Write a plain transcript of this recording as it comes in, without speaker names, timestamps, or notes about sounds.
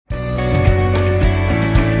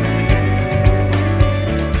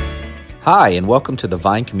Hi, and welcome to the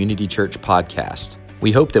Vine Community Church podcast.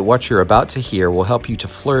 We hope that what you're about to hear will help you to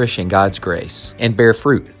flourish in God's grace and bear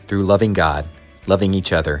fruit through loving God, loving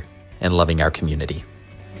each other, and loving our community.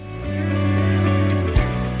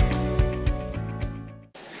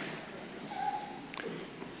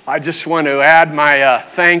 I just want to add my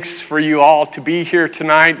thanks for you all to be here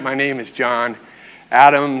tonight. My name is John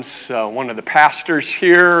Adams, one of the pastors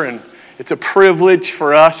here, and it's a privilege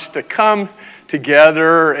for us to come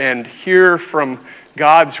together and hear from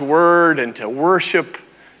God's word and to worship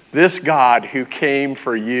this God who came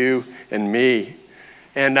for you and me.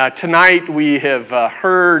 And tonight we have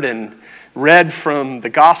heard and read from the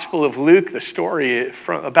Gospel of Luke, the story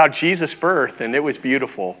about Jesus' birth, and it was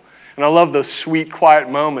beautiful. And I love those sweet, quiet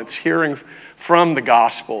moments hearing from the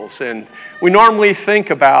Gospels. And we normally think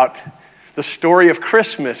about the story of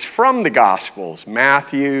Christmas from the Gospels,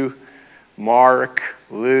 Matthew, Mark,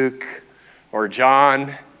 Luke, or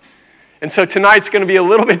John. And so tonight's going to be a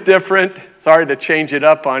little bit different. Sorry to change it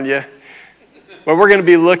up on you. But we're going to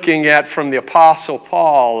be looking at from the Apostle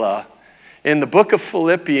Paul in the book of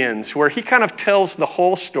Philippians, where he kind of tells the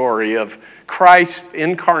whole story of Christ's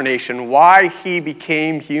incarnation, why he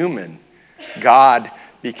became human. God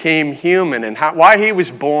became human, and why he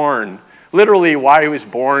was born, literally why he was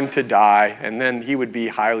born to die, and then he would be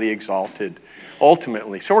highly exalted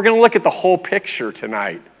ultimately. So we're going to look at the whole picture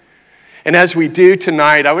tonight. And as we do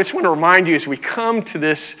tonight, I just want to remind you as we come to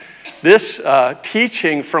this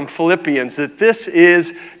teaching from Philippians that this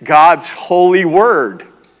is God's holy word.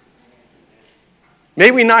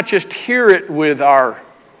 May we not just hear it with our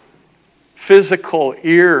physical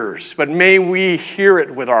ears, but may we hear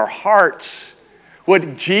it with our hearts,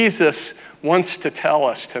 what Jesus wants to tell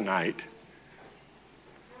us tonight.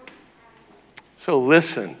 So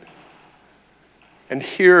listen and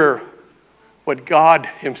hear what God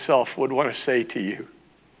himself would want to say to you.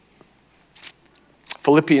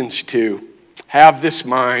 Philippians 2, have this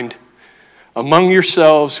mind among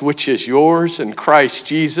yourselves, which is yours in Christ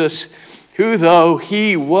Jesus, who though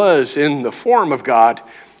he was in the form of God,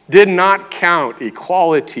 did not count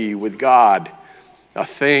equality with God a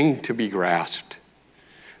thing to be grasped,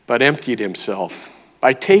 but emptied himself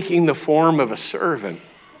by taking the form of a servant.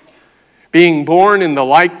 Being born in the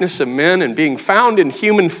likeness of men and being found in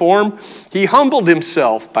human form, he humbled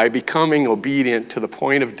himself by becoming obedient to the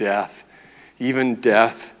point of death, even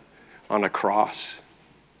death on a cross.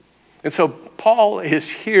 And so Paul is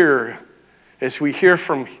here, as we hear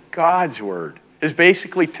from God's word, is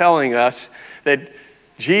basically telling us that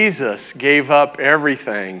Jesus gave up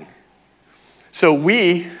everything so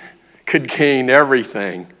we could gain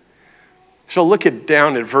everything. So look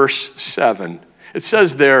down at verse 7. It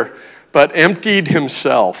says there, but emptied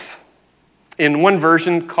himself. In one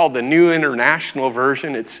version called the New International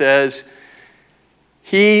Version, it says,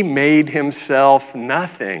 he made himself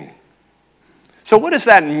nothing. So what does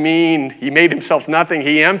that mean? He made himself nothing.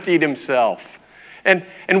 He emptied himself. And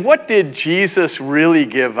what did Jesus really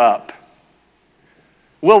give up?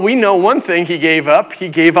 Well, we know one thing he gave up. He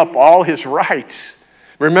gave up all his rights.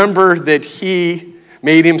 Remember that he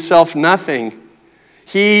made himself nothing.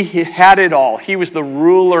 He had it all. He was the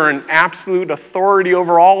ruler and absolute authority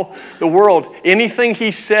over all the world. Anything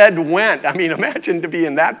he said went. I mean, imagine to be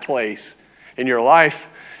in that place in your life.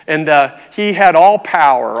 And he had all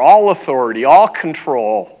power, all authority, all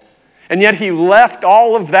control. And yet he left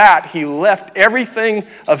all of that. He left everything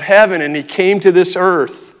of heaven and he came to this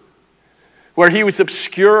earth where he was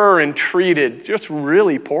obscure and treated just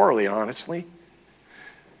really poorly, honestly.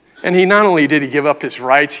 And he not only did he give up his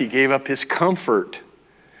rights, he gave up his comfort.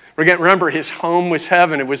 Remember, his home was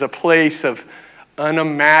heaven. It was a place of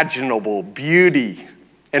unimaginable beauty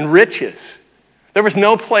and riches. There's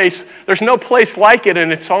no place like it,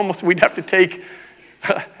 and it's almost, we'd have to take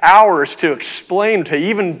hours to explain, to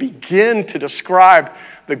even begin to describe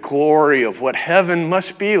the glory of what heaven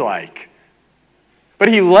must be like. But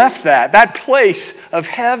he left that place of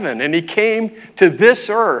heaven, and he came to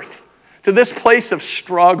this earth, to this place of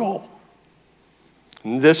struggle,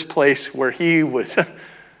 this place where he was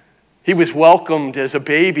welcomed as a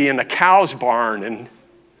baby in a cow's barn and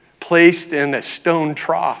placed in a stone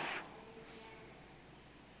trough.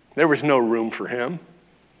 There was no room for him.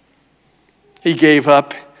 He gave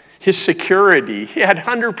up his security. He had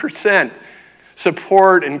 100%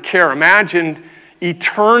 support and care. Imagine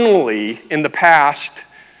eternally in the past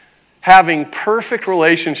having perfect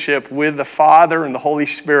relationship with the Father and the Holy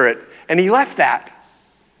Spirit, and he left that.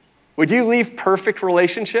 Would you leave perfect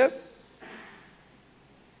relationship?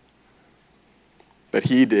 But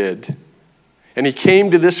he did. And he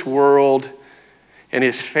came to this world and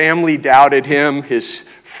his family doubted him, his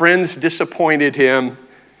friends disappointed him,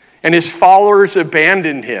 and his followers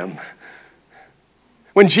abandoned him.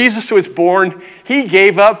 When Jesus was born, he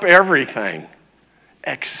gave up everything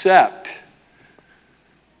except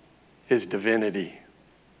his divinity.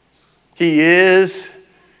 He is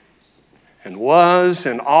and was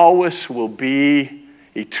and always will be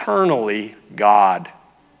eternally God.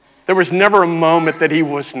 There was never a moment that he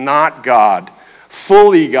was not God,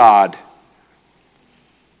 fully God.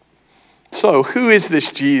 So, who is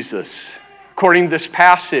this Jesus, according to this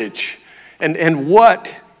passage? And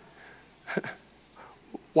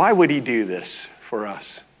why would he do this for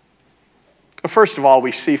us? First of all,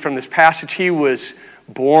 we see from this passage, he was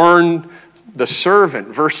born the servant.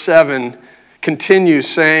 Verse 7 continues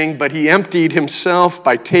saying, but he emptied himself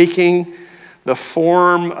by taking the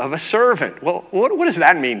form of a servant. Well, what does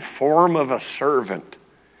that mean, form of a servant?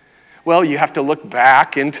 Well, you have to look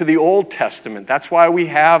back into the Old Testament. That's why we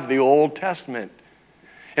have the Old Testament.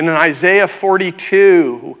 And in Isaiah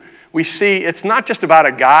 42, we see it's not just about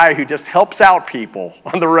a guy who just helps out people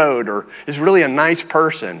on the road or is really a nice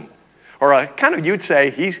person. Or a kind of, you'd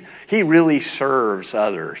say, he really serves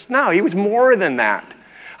others. No, he was more than that.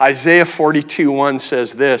 Isaiah 42:1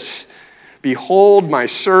 says this, behold my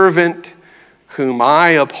servant, whom I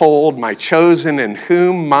uphold, my chosen, in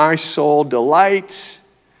whom my soul delights.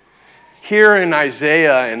 Here in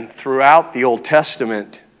Isaiah and throughout the Old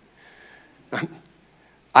Testament,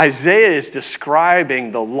 Isaiah is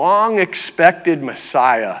describing the long-expected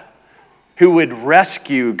Messiah who would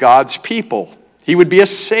rescue God's people. He would be a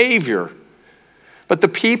savior. But the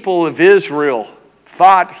people of Israel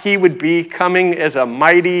thought he would be coming as a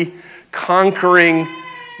mighty, conquering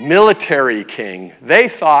military king. They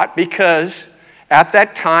thought because at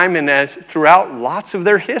that time and as throughout lots of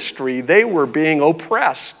their history, they were being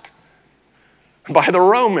oppressed by the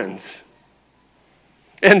Romans.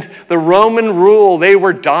 And the Roman rule, they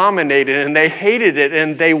were dominated and they hated it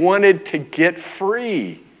and they wanted to get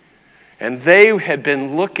free. And they had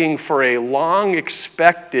been looking for a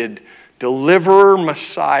long-expected deliverer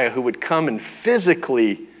Messiah who would come and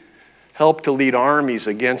physically help to lead armies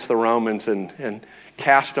against the Romans and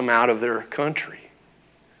cast them out of their country.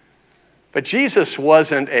 But Jesus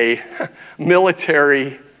wasn't a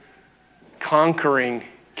military conquering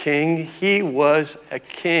king. He was a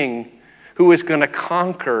king who was going to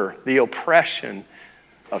conquer the oppression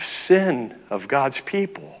of sin of God's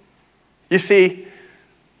people. You see,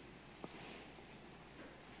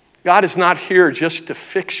 God is not here just to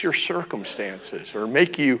fix your circumstances or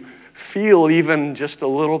make you feel even just a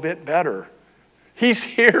little bit better. He's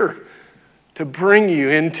here to bring you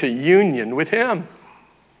into union with him,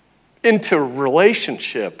 into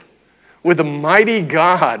relationship with the mighty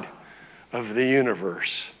God of the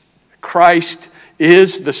universe. Christ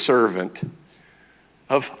is the servant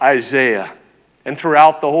of Isaiah and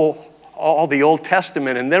throughout all the Old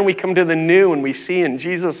Testament. And then we come to the New and we see in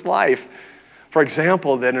Jesus' life, for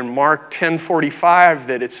example, that in Mark 10:45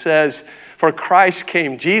 that it says, for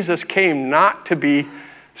Jesus came not to be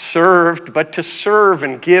served, but to serve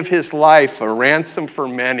and give his life a ransom for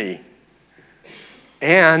many.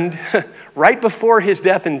 And right before his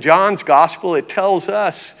death in John's gospel, it tells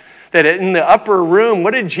us that in the upper room,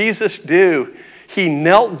 what did Jesus do? He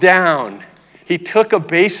knelt down, he took a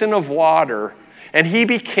basin of water, and he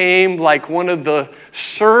became like one of the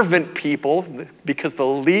servant people, because the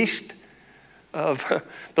least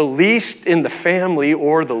in the family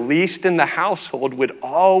or the least in the household would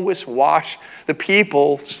always wash the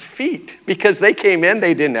people's feet, because they came in,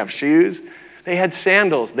 they didn't have shoes, they had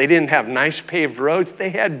sandals, they didn't have nice paved roads, they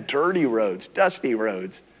had dirty roads, dusty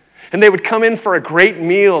roads. And they would come in for a great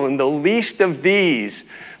meal, and the least of these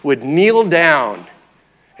would kneel down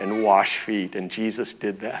and wash feet. And Jesus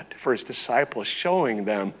did that for his disciples, showing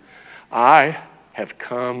them, I have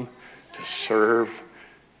come to serve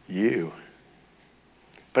you.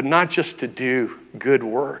 But not just to do good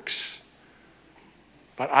works,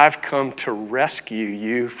 but I've come to rescue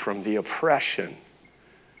you from the oppression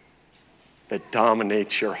that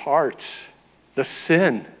dominates your hearts, the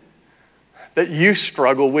sin that you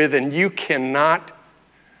struggle with and you cannot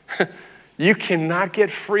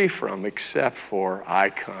get free from except for I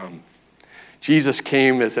come. Jesus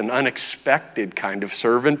came as an unexpected kind of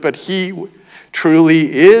servant, but he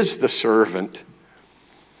truly is the servant.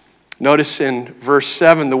 Notice in verse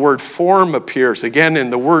 7, the word form appears again,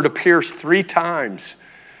 and the word appears 3 times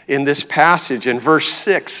in this passage. In verse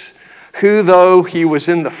 6, who though he was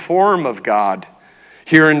in the form of God,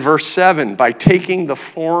 here in verse 7, by taking the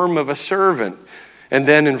form of a servant. And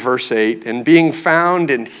then in verse 8, and being found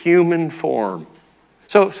in human form.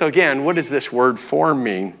 So again, what does this word form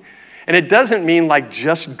mean? And it doesn't mean like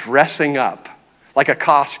just dressing up, like a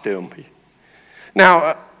costume.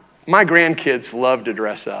 Now, My grandkids love to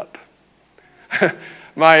dress up.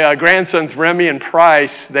 My grandsons, Remy and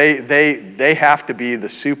Price, they have to be the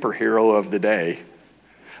superhero of the day.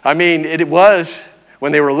 I mean, it was,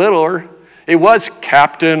 when they were littler, it was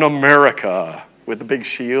Captain America with the big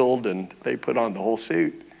shield, and they put on the whole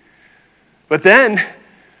suit. But then,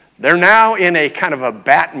 they're now in a kind of a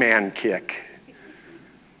Batman kick.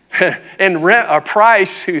 And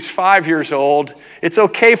Price, who's 5 years old, it's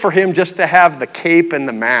okay for him just to have the cape and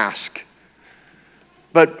the mask.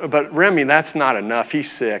 But Remy, that's not enough.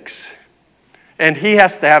 He's 6. And he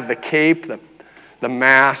has to have the cape, the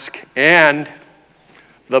mask, and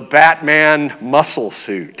the Batman muscle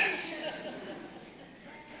suit.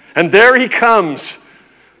 And there he comes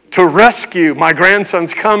to rescue, my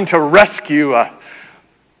grandsons come to rescue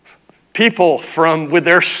people with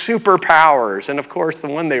their superpowers. And of course, the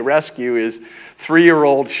one they rescue is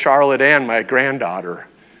 3-year-old Charlotte Ann, my granddaughter.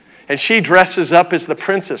 And she dresses up as the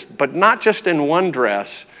princess, but not just in one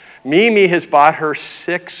dress. Mimi has bought her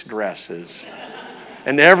 6 dresses.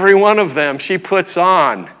 And every one of them she puts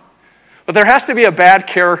on. But there has to be a bad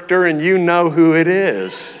character, and you know who it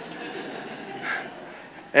is.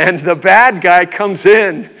 And the bad guy comes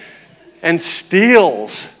in and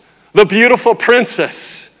steals the beautiful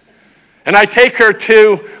princess. And I take her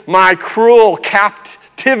to my cruel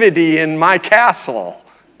captivity in my castle.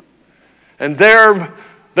 And there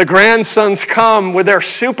the grandsons come with their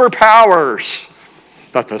superpowers.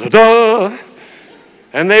 Da, da, da, da.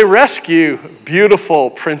 And they rescue beautiful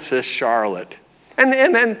Princess Charlotte.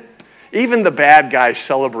 And even the bad guy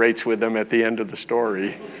celebrates with them at the end of the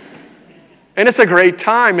story. And it's a great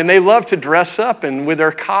time, and they love to dress up and with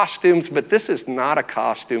their costumes, but this is not a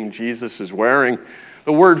costume Jesus is wearing.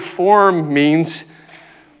 The word form means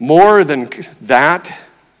more than that.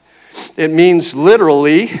 It means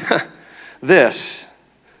literally this,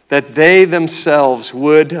 that they themselves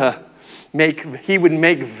would he would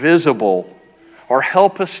make visible or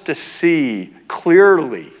help us to see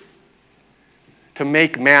clearly, to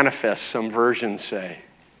make manifest, some versions say.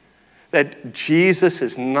 That Jesus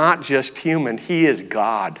is not just human, he is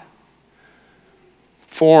God.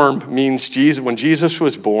 Form means Jesus. When Jesus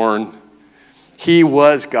was born, he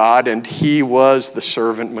was God and he was the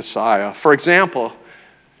servant Messiah. For example,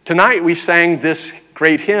 tonight we sang this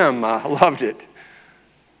great hymn. I loved it.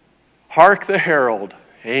 Hark the herald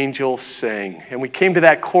angels sing. And we came to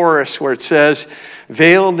that chorus where it says,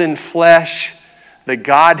 veiled in flesh, the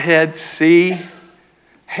Godhead see.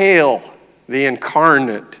 Hail the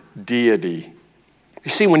incarnate deity.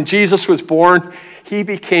 You see, when Jesus was born, he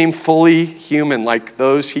became fully human like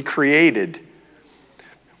those he created.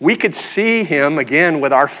 We could see him, again,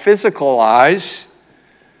 with our physical eyes,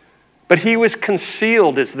 but he was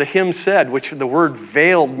concealed, as the hymn said, which the word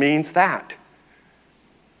veiled means that.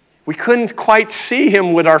 We couldn't quite see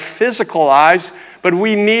him with our physical eyes, but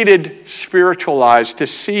we needed spiritual eyes to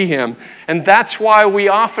see him. And that's why we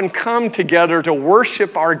often come together to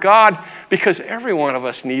worship our God, because every one of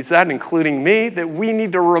us needs that, including me, that we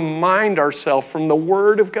need to remind ourselves from the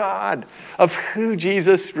Word of God of who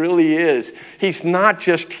Jesus really is. He's not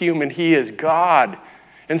just human, he is God.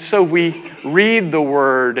 And so we read the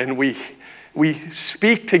Word and we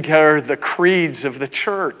speak together the creeds of the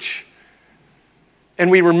church. And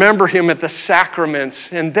we remember him at the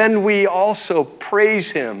sacraments, and then we also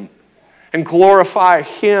praise him and glorify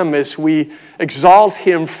him as we exalt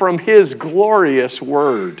him from his glorious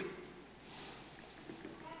word.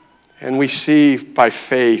 And we see by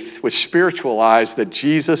faith with spiritual eyes that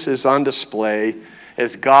Jesus is on display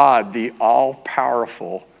as God, the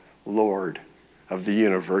all-powerful Lord of the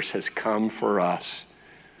universe, has come for us.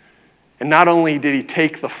 And not only did he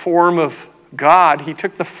take the form of God, he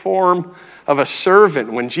took the form of a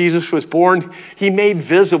servant. When Jesus was born, he made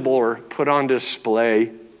visible or put on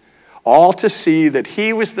display, all to see that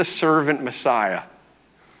he was the servant Messiah.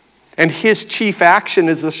 And his chief action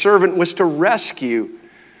as the servant was to rescue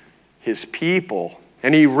his people.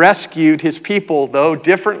 And he rescued his people, though,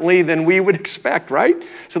 differently than we would expect, right?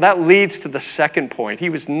 So that leads to the second point. He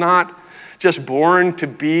was not just born to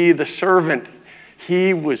be the servant.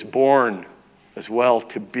 He was born as well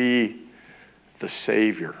to be the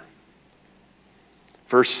Savior.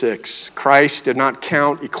 Verse 6, Christ did not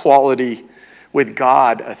count equality with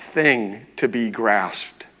God a thing to be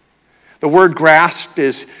grasped. The word grasped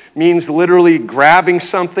means literally grabbing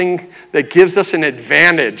something that gives us an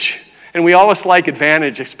advantage. And we always like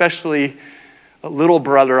advantage, especially a little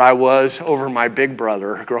brother I was over my big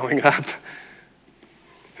brother growing up.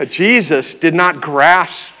 But Jesus did not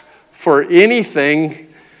grasp for anything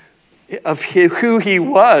of who he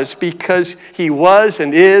was, because he was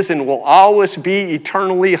and is and will always be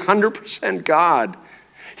eternally 100% God.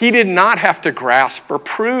 He did not have to grasp or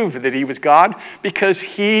prove that he was God because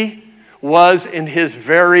he was in his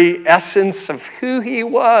very essence of who he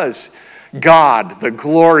was, God, the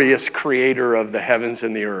glorious creator of the heavens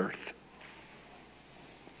and the earth.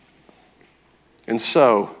 And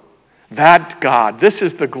so, that God, this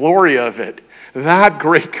is the glory of it, that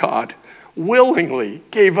great God willingly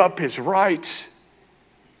gave up his rights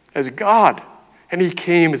as God, and he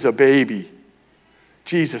came as a baby.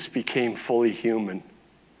 Jesus became fully human.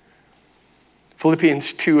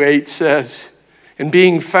 Philippians 2:8 says, "And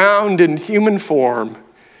being found in human form,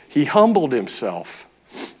 he humbled himself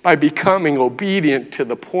by becoming obedient to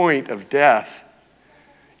the point of death,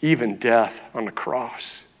 even death on a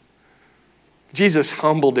cross." Jesus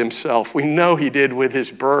humbled himself. We know he did with his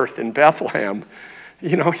birth in Bethlehem.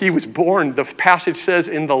 He was born, the passage says,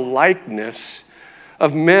 in the likeness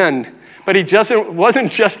of men. But he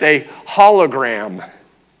wasn't just a hologram.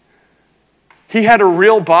 He had a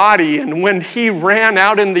real body, and when he ran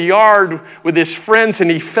out in the yard with his friends and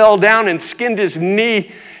he fell down and skinned his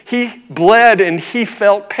knee, he bled and he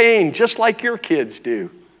felt pain, just like your kids do.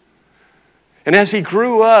 And as he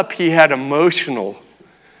grew up, he had emotional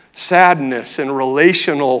sadness and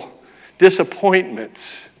relational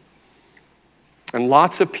disappointments. And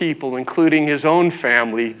lots of people, including his own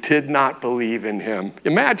family, did not believe in him.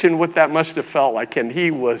 Imagine what that must have felt like. And he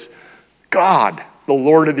was God, the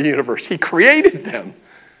Lord of the universe. He created them.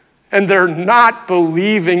 And they're not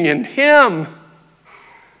believing in him.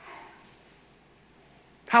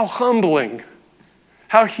 How humbling,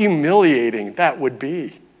 how humiliating that would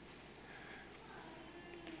be.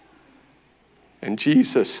 And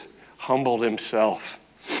Jesus humbled himself,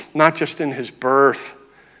 not just in his birth.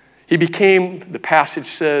 He became, the passage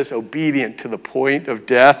says, obedient to the point of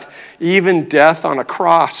death, even death on a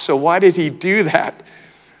cross. So why did he do that?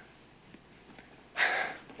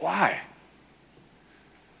 Why?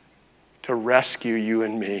 To rescue you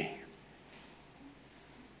and me.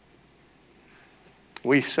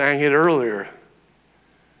 We sang it earlier.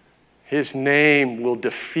 His name will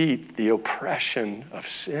defeat the oppression of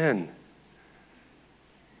sin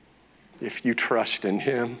if you trust in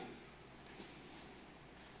him.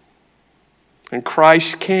 And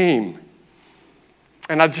Christ came.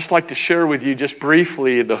 And I'd just like to share with you just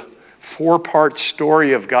briefly the 4-part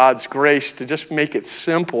story of God's grace to just make it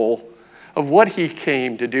simple of what he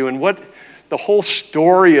came to do and what the whole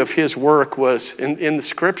story of his work was in the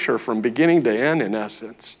scripture from beginning to end, in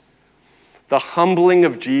essence. The humbling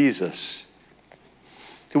of Jesus,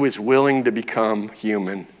 who is willing to become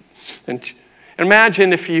human. And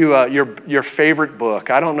imagine if your favorite book,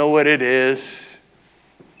 I don't know what it is.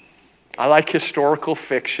 I like historical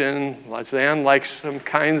fiction. Lazan likes some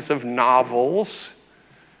kinds of novels.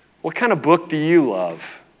 What kind of book do you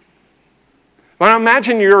love? Well,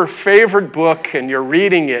 imagine your favorite book and you're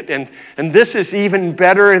reading it, and this is even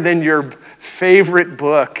better than your favorite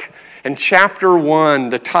book. And chapter 1,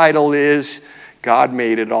 the title is God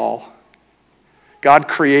Made It All. God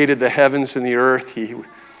created the heavens and the earth.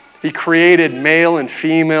 He created male and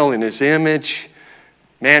female in his image.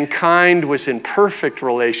 Mankind was in perfect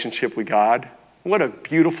relationship with God. What a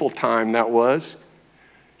beautiful time that was.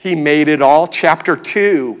 He made it all. Chapter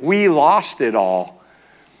 2, we lost it all.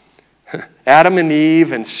 Adam and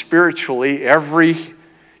Eve, and spiritually every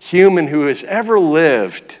human who has ever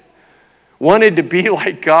lived, wanted to be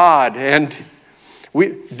like God. And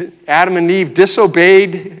Adam and Eve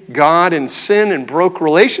disobeyed God in sin and broke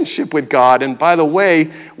relationship with God. And by the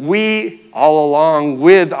way, we all along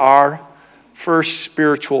with our first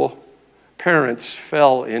spiritual parents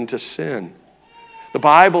fell into sin. The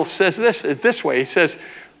Bible says this way. It says,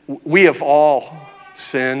 we have all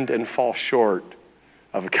sinned and fall short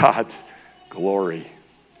of God's glory.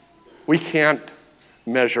 We can't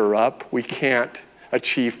measure up. We can't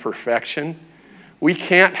achieve perfection. We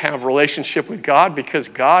can't have relationship with God because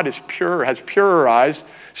God is pure, has purer eyes,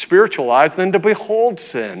 spiritual eyes than to behold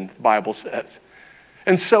sin, the Bible says.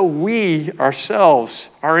 And so we ourselves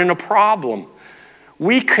are in a problem.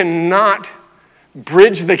 We cannot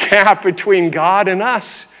bridge the gap between God and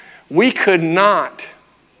us. We could not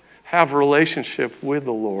have a relationship with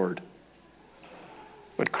the Lord.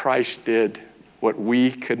 But Christ did what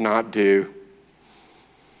we could not do.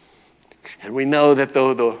 And we know that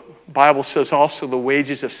though the Bible says also the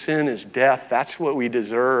wages of sin is death, that's what we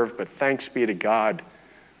deserve, but thanks be to God.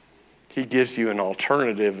 He gives you an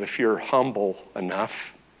alternative if you're humble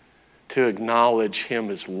enough to acknowledge him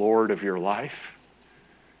as Lord of your life.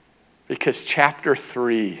 Because chapter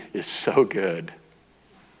 3 is so good.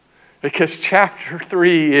 Because chapter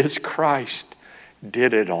 3 is Christ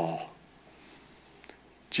did it all.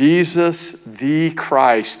 Jesus, the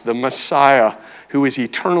Christ, the Messiah, who is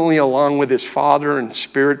eternally along with his Father and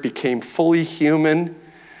Spirit, became fully human.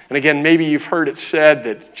 And again, maybe you've heard it said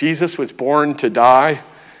that Jesus was born to die.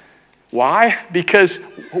 Why? Because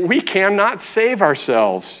we cannot save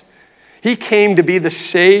ourselves. He came to be the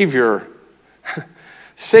Savior.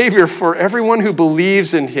 Savior for everyone who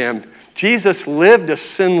believes in him. Jesus lived a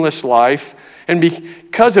sinless life, and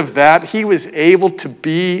because of that, he was able to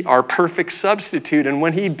be our perfect substitute. And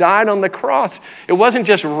when he died on the cross, it wasn't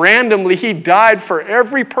just randomly. He died for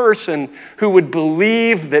every person who would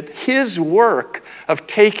believe that his work of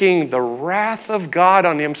taking the wrath of God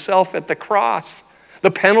on himself at the cross,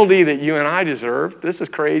 the penalty that you and I deserved, this is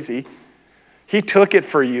crazy, he took it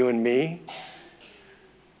for you and me.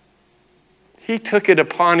 He took it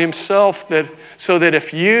upon himself so that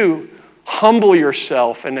if you humble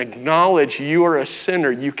yourself and acknowledge you are a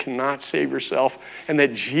sinner, you cannot save yourself, and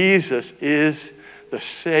that Jesus is the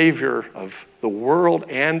Savior of the world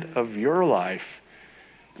and of your life,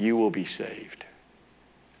 you will be saved.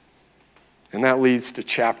 And that leads to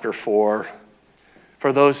chapter 4.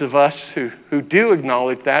 For those of us who do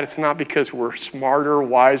acknowledge that, it's not because we're smarter,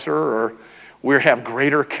 wiser, or we have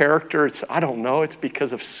greater character. I don't know. It's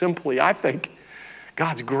because of simply, I think,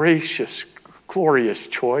 God's gracious, glorious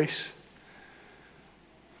choice.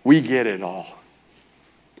 We get it all.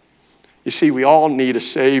 You see, we all need a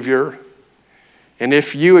Savior. And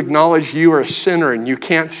if you acknowledge you are a sinner and you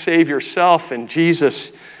can't save yourself and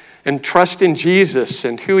Jesus, and trust in Jesus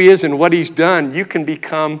and who he is and what he's done, you can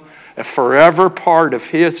become a forever part of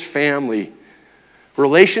his family.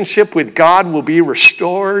 Relationship with God will be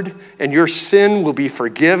restored and your sin will be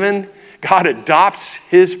forgiven. God adopts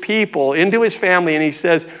his people into his family and he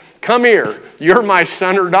says, come here, you're my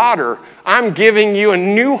son or daughter. I'm giving you a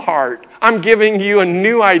new heart. I'm giving you a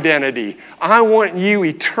new identity. I want you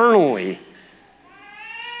eternally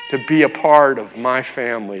to be a part of my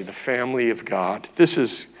family, the family of God. This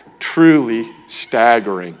is truly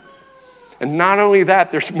staggering. And not only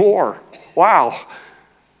that, there's more. Wow.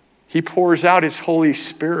 He pours out his Holy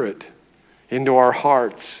Spirit into our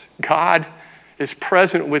hearts. God is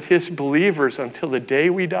present with his believers until the day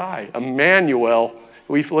we die. Emmanuel,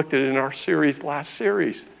 we've looked at it in our last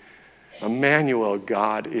series. Emmanuel,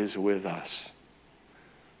 God is with us.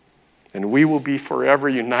 And we will be forever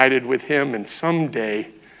united with him, and someday,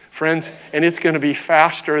 friends, and it's going to be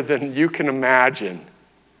faster than you can imagine,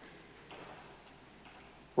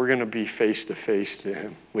 we're going to be face to face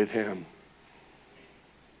with him.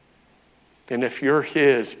 And if you're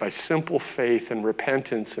his, by simple faith and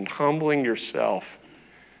repentance and humbling yourself,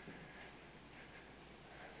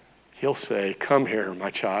 he'll say, come here, my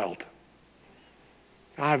child.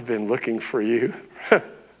 I've been looking for you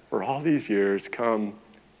for all these years. Come,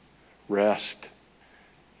 rest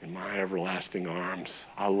in my everlasting arms.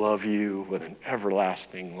 I love you with an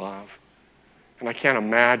everlasting love. And I can't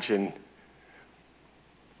imagine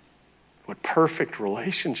what perfect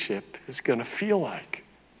relationship is going to feel like.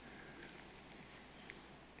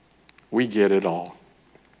 We get it all.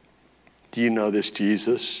 Do you know this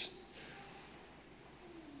Jesus?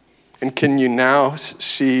 And can you now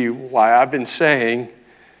see why I've been saying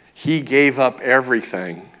he gave up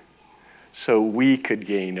everything so we could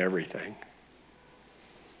gain everything?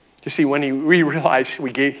 You see, when we realize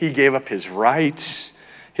he gave up his rights,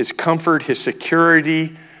 his comfort, his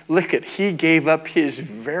security, look at, he gave up his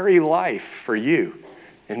very life for you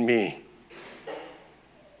and me.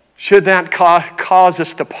 Should that cause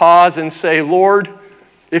us to pause and say, Lord,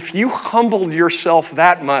 if you humbled yourself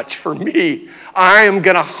that much for me, I am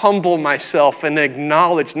going to humble myself and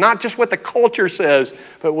acknowledge not just what the culture says,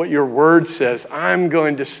 but what your word says. I'm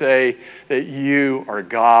going to say that you are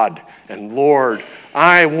God. And Lord,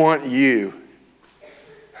 I want you,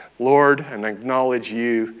 Lord, and acknowledge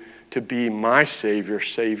you to be my Savior,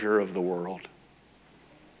 Savior of the world.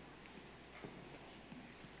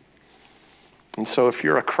 And so if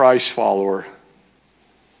you're a Christ follower,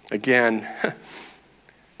 again,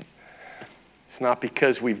 it's not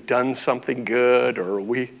because we've done something good or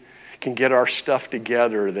we can get our stuff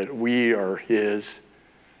together that we are his.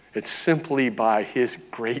 It's simply by his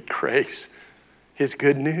great grace, his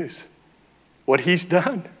good news, what he's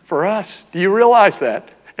done for us. Do you realize that?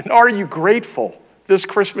 And are you grateful this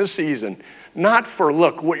Christmas season? Not for,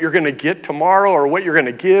 look, what you're going to get tomorrow or what you're going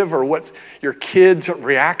to give or what your kids'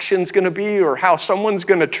 reaction's going to be or how someone's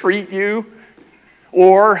going to treat you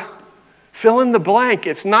or fill in the blank.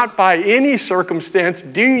 It's not by any circumstance.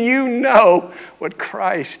 Do you know what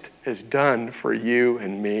Christ has done for you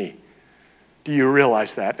and me? Do you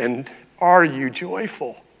realize that? And are you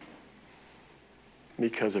joyful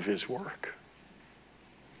because of his work?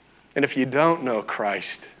 And if you don't know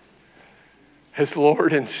Christ as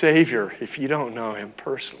Lord and Savior, if you don't know him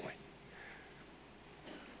personally,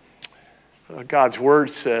 God's word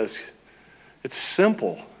says it's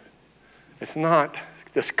simple. It's not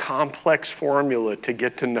this complex formula to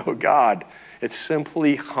get to know God. It's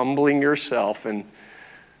simply humbling yourself. And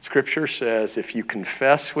Scripture says if you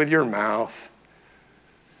confess with your mouth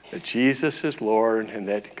that Jesus is Lord and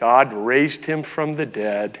that God raised him from the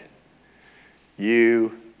dead,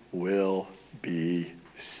 you will be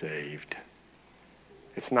saved.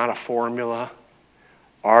 It's not a formula.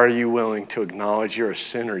 Are you willing to acknowledge you're a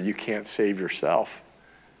sinner? You can't save yourself.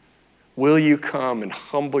 Will you come and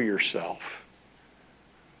humble yourself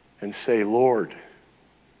and say, Lord,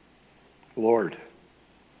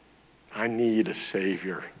 I need a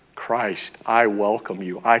Savior. Christ, I welcome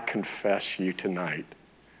you. I confess you tonight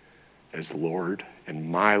as Lord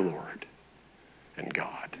and my Lord and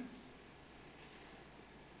God.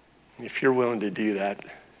 If you're willing to do that,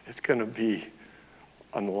 it's going to be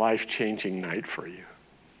a life-changing night for you.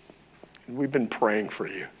 And we've been praying for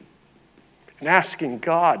you and asking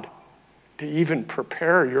God to even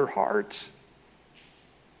prepare your hearts.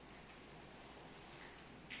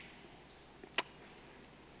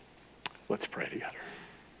 Let's pray together.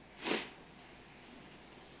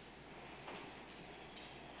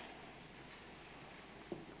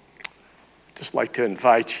 I'd just like to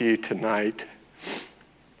invite you tonight,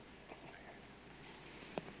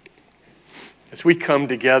 as we come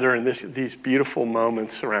together in these beautiful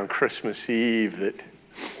moments around Christmas Eve, that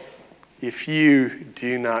if you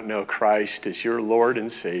do not know Christ as your Lord and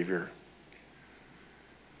Savior,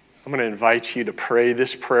 I'm going to invite you to pray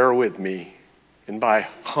this prayer with me. And by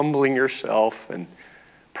humbling yourself and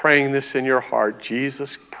praying this in your heart,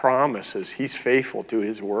 Jesus promises he's faithful to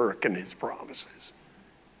his work and his promises.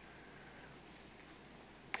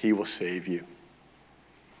 He will save you.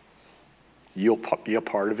 You'll be a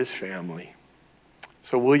part of his family.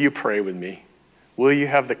 So will you pray with me? Will you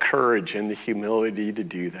have the courage and the humility to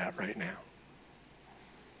do that right now?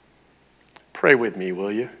 Pray with me,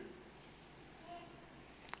 will you?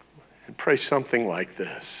 And pray something like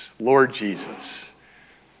this. Lord Jesus,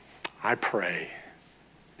 I pray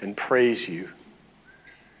and praise you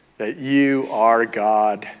that you are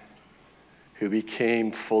God who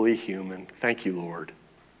became fully human. Thank you, Lord.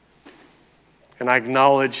 And I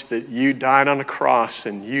acknowledge that you died on a cross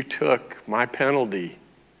and you took my penalty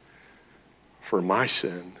for my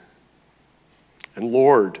sin. And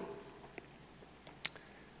Lord,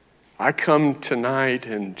 I come tonight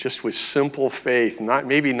and just with simple faith,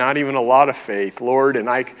 maybe not even a lot of faith, Lord, and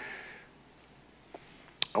I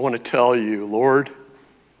want to tell you, Lord,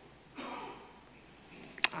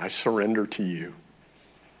 I surrender to you.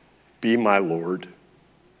 Be my Lord.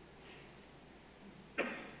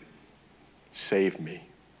 Save me.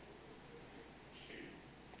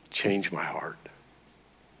 Change my heart.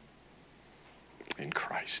 In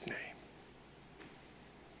Christ's name.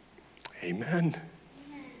 Amen.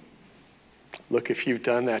 Look, if you've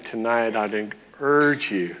done that tonight, I'd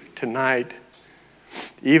urge you tonight,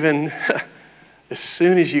 even as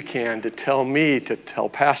soon as you can, to tell me, to tell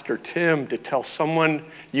Pastor Tim, to tell someone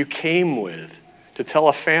you came with, to tell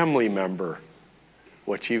a family member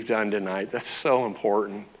what you've done tonight. That's so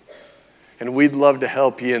important. And we'd love to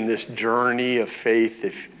help you in this journey of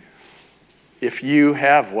faith if you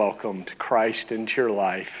have welcomed Christ into your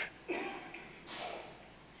life.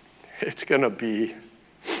 It's going to be,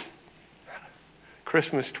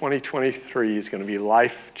 Christmas 2023 is going to be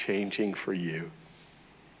life-changing for you.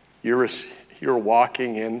 You're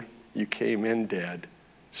walking in, you came in dead,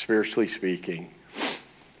 spiritually speaking.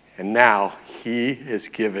 And now he has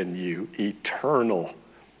given you eternal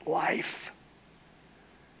life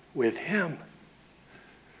with him.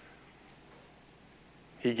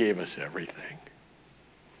 He gave us everything.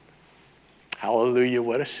 Hallelujah,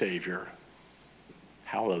 what a Savior.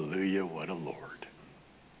 Hallelujah, what a Lord.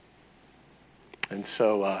 And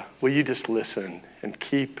so will you just listen and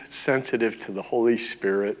keep sensitive to the Holy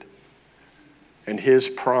Spirit and his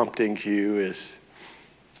prompting to you as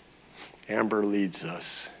Amber leads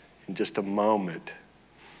us in just a moment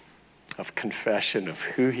of confession of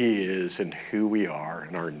who he is and who we are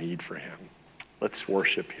and our need for him. Let's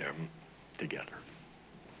worship him together.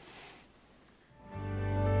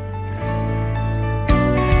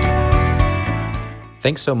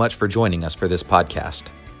 Thanks so much for joining us for this podcast.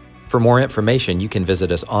 For more information, you can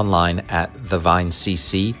visit us online at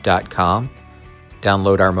thevinecc.com,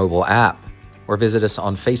 download our mobile app, or visit us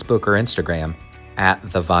on Facebook or Instagram at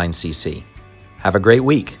thevinecc. Have a great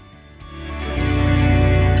week.